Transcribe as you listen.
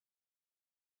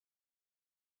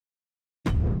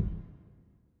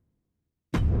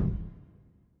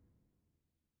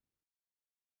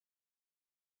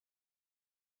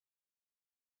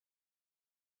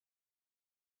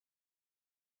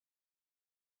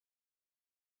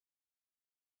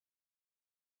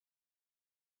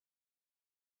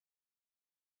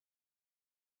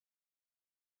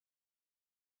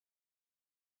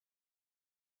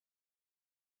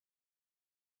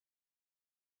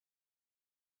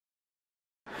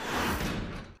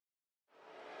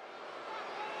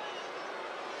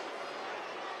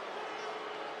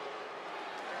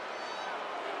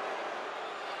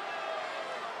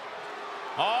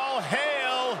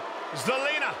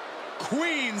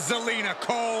Zelina,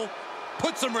 Cole.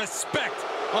 Put some respect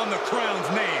on the crown's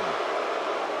name.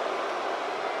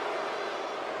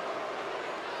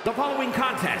 The following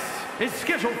contest is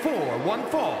scheduled for one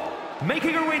fall.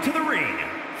 Making her way to the ring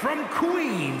from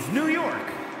Queens, New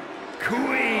York,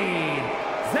 Queen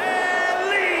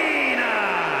Zelina.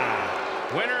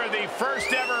 Winner of the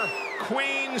first ever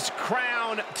Queen's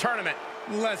Crown Tournament.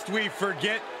 Lest we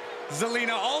forget,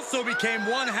 Zelina also became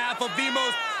one half of the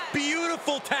most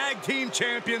beautiful tag team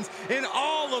champions in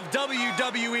all of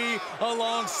WWE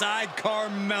alongside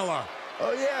Carmella.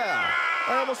 Oh yeah,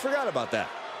 I almost forgot about that.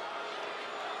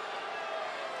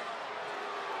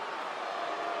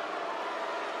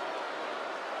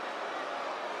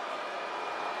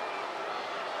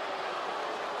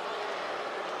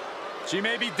 She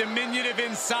may be diminutive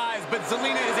in size, but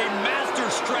Zelina is a master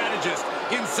strategist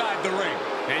inside the ring.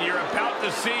 And you're about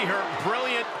to see her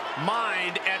brilliant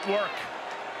mind at work.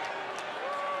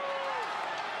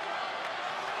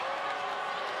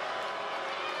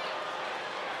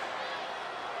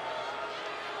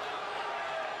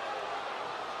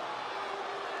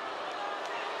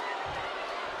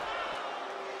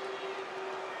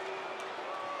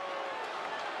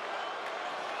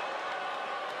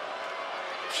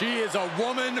 She is a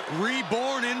woman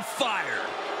reborn in fire.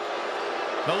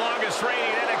 The longest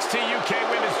reigning NXT UK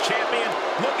Women's Champion,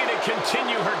 looking to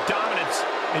continue her dominance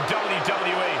in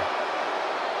WWE.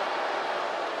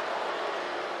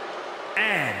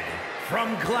 And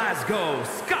from Glasgow,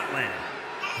 Scotland,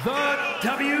 the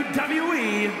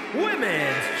WWE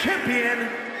Women's Champion,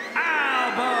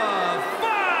 Alba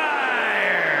Fyre.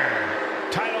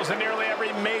 Titles in nearly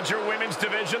every major women's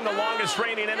division, the longest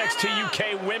reigning NXT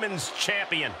UK Women's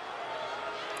Champion.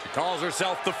 She calls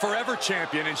herself the Forever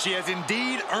Champion, and she has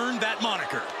indeed earned that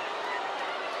moniker.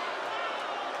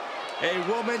 A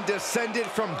woman descended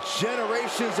from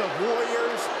generations of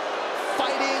warriors.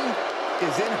 Fighting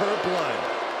is in her blood.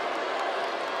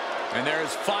 And there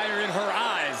is fire in her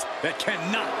eyes that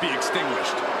cannot be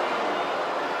extinguished.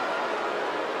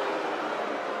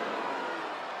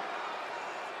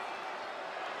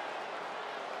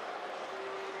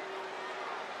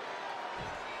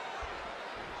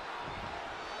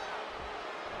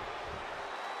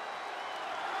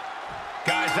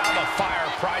 Guys, Alba Fyre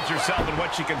prides herself in what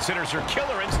she considers her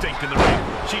killer instinct in the ring.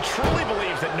 She truly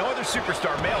believes that no other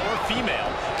superstar, male or female,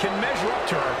 can measure up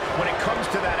to her when it comes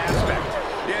to that aspect.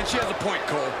 Yeah, and she has a point,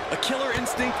 Cole. A killer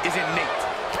instinct is innate.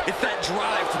 It's that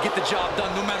drive to get the job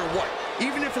done no matter what,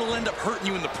 even if it'll end up hurting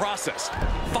you in the process.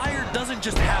 Fyre doesn't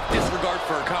just have disregard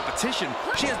for her competition,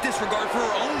 she has disregard for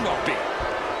her own well-being,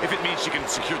 if it means she can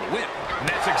secure the win. And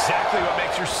that's exactly what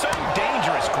makes her so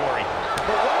dangerous, Corey.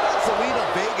 But what about Zelina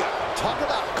Vega? Talk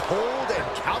about cold and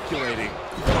calculating.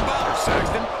 What about her,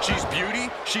 Saxton? She's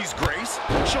beauty, she's grace.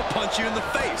 She'll punch you in the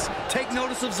face. Take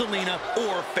notice of Zelina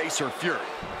or face her fury.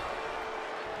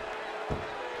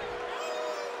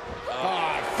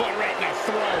 Foot right in the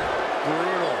throat.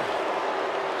 Brutal.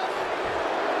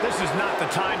 This is not the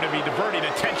time to be diverting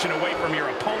attention away from your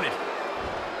opponent.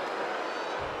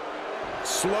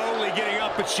 Slowly getting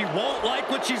up, but she won't like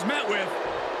what she's met with.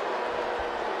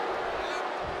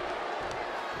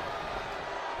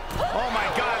 Oh my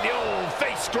God, the old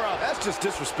face scrub. That's just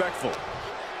disrespectful.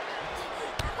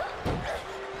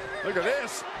 Look at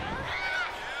this.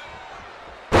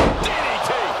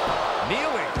 DDT.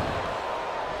 Kneeling.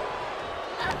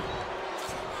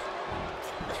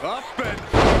 Up and,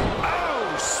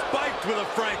 oh, spiked with a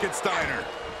Frankensteiner.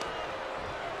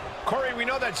 Corey, we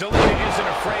know that Zelina isn't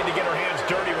afraid to get her hands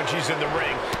dirty when she's in the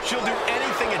ring. She'll do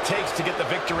anything it takes to get the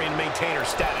victory and maintain her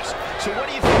status. So what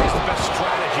do you think is the best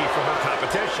strategy for her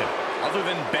competition? Other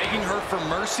than begging her for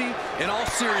mercy, in all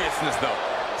seriousness, though,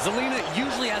 Zelina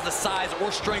usually has a size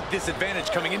or strength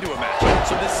disadvantage coming into a match.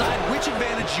 So decide which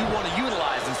advantage you want to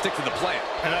utilize and stick to the plan.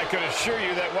 And I can assure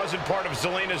you that wasn't part of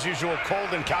Zelina's usual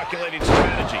cold and calculating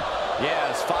strategy.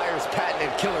 Yes, Fyre's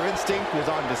patented killer instinct was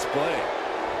on display.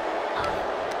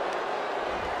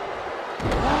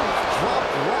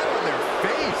 Dropped right on their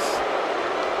face.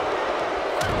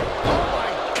 Oh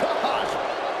my gosh.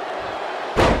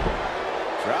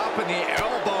 Dropping the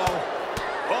elbow.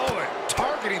 Oh, and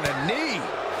targeting the knee.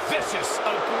 Vicious,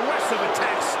 aggressive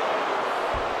attacks.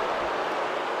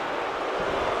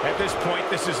 At this point,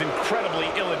 this is incredibly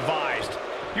ill-advised.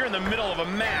 You're in the middle of a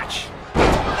match.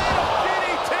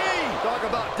 DDT! Talk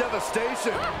about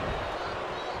devastation.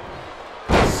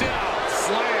 Sit-out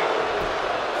slam.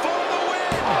 For the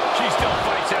win! She still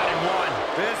fights out in one.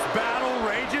 This battle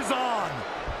rages on.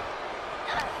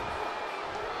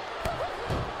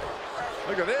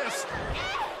 Look at this.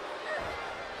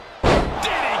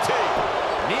 DDT!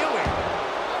 Kneeling.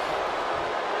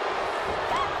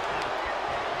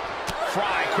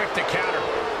 Fry quick to counter.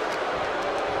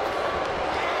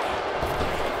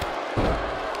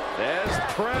 There's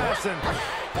press and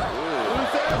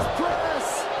there's press.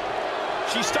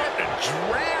 She's starting to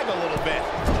drag a little bit.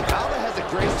 Alba has a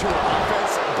grace to her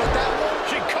offense, but that one...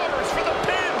 She covers for the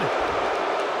pin.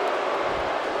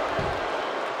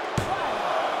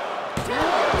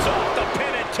 It's off the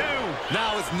pin at 2.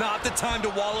 Now is not the time to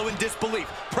wallow in disbelief.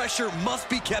 Pressure must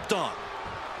be kept on.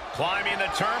 Climbing the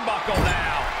turnbuckle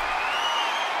now.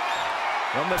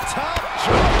 From the top,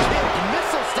 drop kick,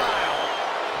 missile style.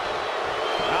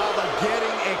 Alba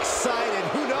getting excited.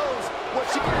 Who knows what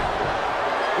she...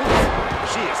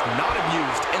 She is not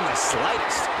amused in the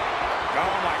slightest.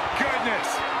 Oh, my goodness.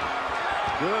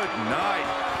 Good night.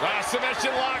 Last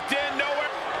submission locked in,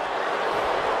 nowhere.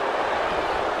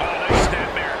 Oh, nice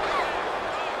snap there.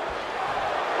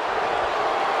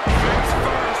 Face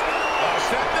first. Oh,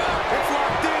 stepped up. It's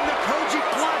locked in, the Koji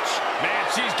clutch. Man,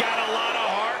 she's got a lot of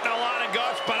heart and a lot of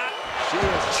guts, but She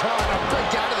is trying to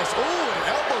break out of this. Ooh, and an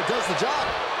elbow does the job.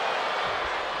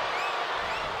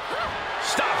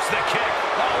 stops the kick.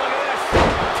 Oh, look at this.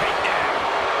 Takedown.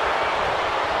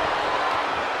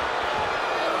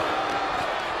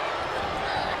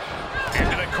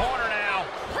 Into the corner now.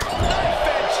 Knife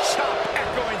edge chop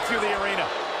echoing through the arena.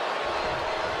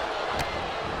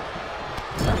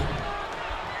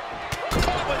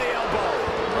 Caught with the elbow.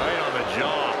 Right on the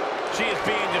jaw. She is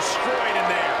being destroyed in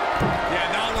there.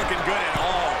 Yeah, not looking good at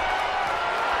all.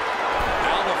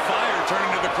 Alba Fyre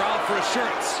turning to the crowd for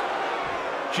assurance.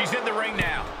 She's in the ring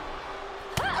now.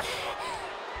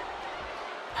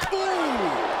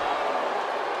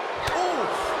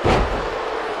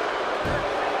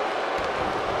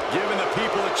 Giving the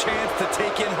people a chance to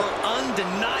take in her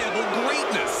undeniable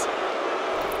greatness.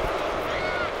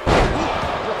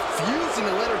 Refusing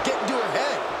to let her get into her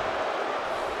head.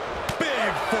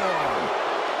 Big forearm.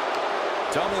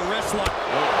 Double wrist lock.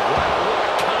 Oh, wow,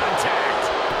 what contact.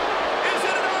 Is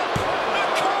it enough? The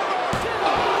cover.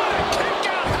 Oh, what a kick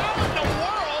out. How in the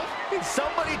world? Can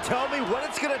somebody tell me what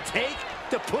it's going to take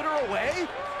to put her away?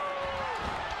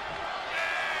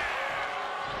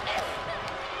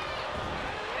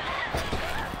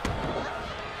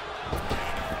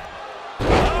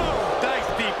 Nice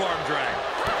deep arm drag.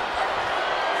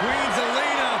 Queen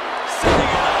Zelina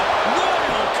setting it up.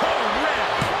 Royal code red.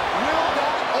 Will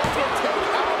that overtake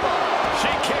Alba?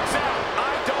 She kicks out.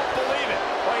 I don't believe it.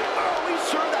 Wait, are we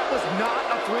sure that was not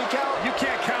a 3 count? You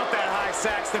can't count that high,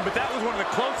 Saxton, but that was one of the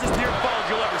closest near falls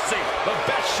you'll ever see. The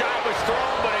best shot was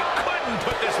thrown, but it couldn't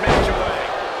put this match away.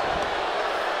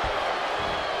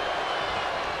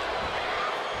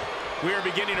 We are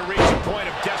beginning to reach a point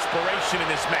of desperation in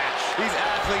this match. These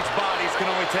athletes' bodies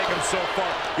can only take them so far.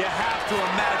 You have to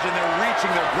imagine they're reaching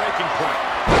their breaking point.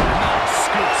 Not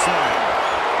scoop slam.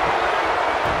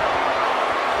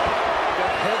 Got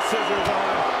head scissors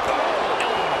on. Oh,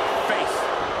 elbow in the face.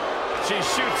 She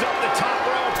shoots up the top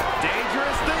rope.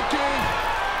 Dangerous thinking.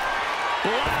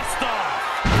 Blast off.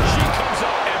 She comes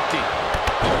up empty.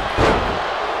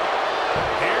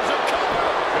 Here's a cover.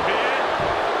 Could be it.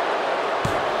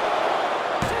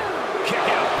 Kick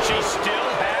out. She still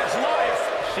has life.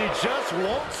 She just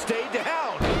won't stay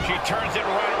down. She turns it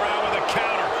right around with a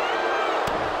counter.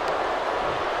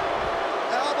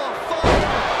 Alba Fyre.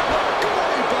 The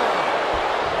goalie bomb.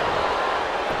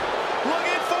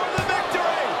 Looking for the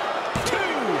victory. 2.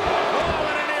 Oh,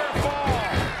 and a near fall.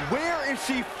 Where is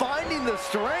she finding the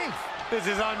strength? This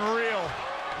is unreal.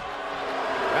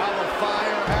 Alba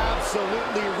Fyre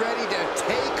absolutely ready to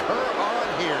take her on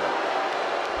here.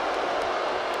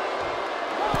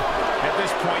 At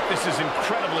this point, this is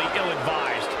incredibly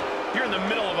ill-advised. You're in the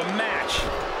middle of a match.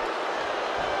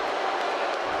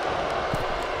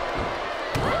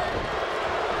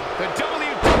 The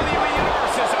WWE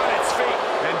Universe is on its feet.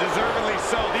 And deservedly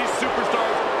so. These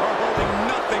superstars are holding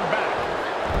nothing back.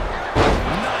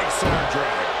 Nice arm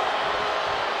drag.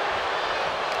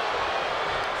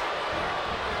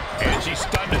 And she's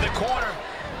stunned in the corner.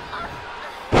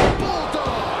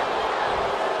 Bulldog.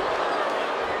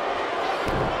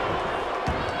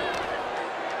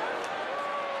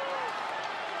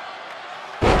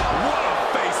 What a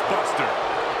face buster.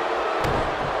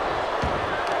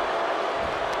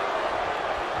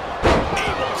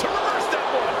 Able to reverse that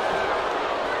one.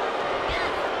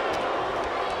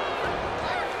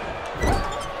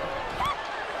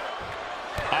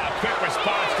 A quick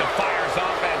response to Fyre's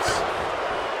offense.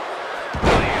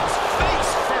 Lands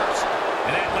face first.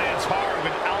 And that lands hard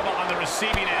with Alba on the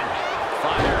receiving end.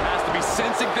 Fyre has to be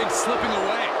sensing things slipping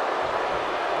away.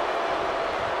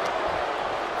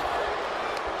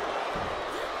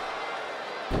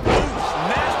 Oof,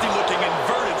 nasty looking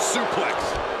inverted suplex.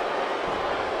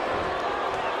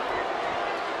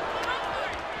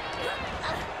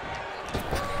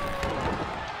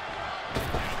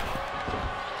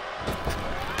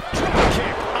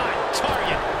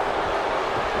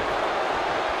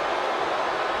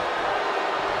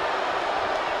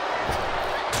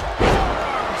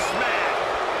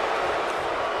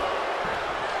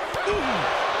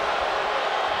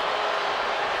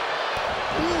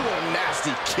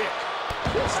 nasty kick.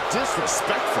 Just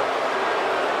disrespectful.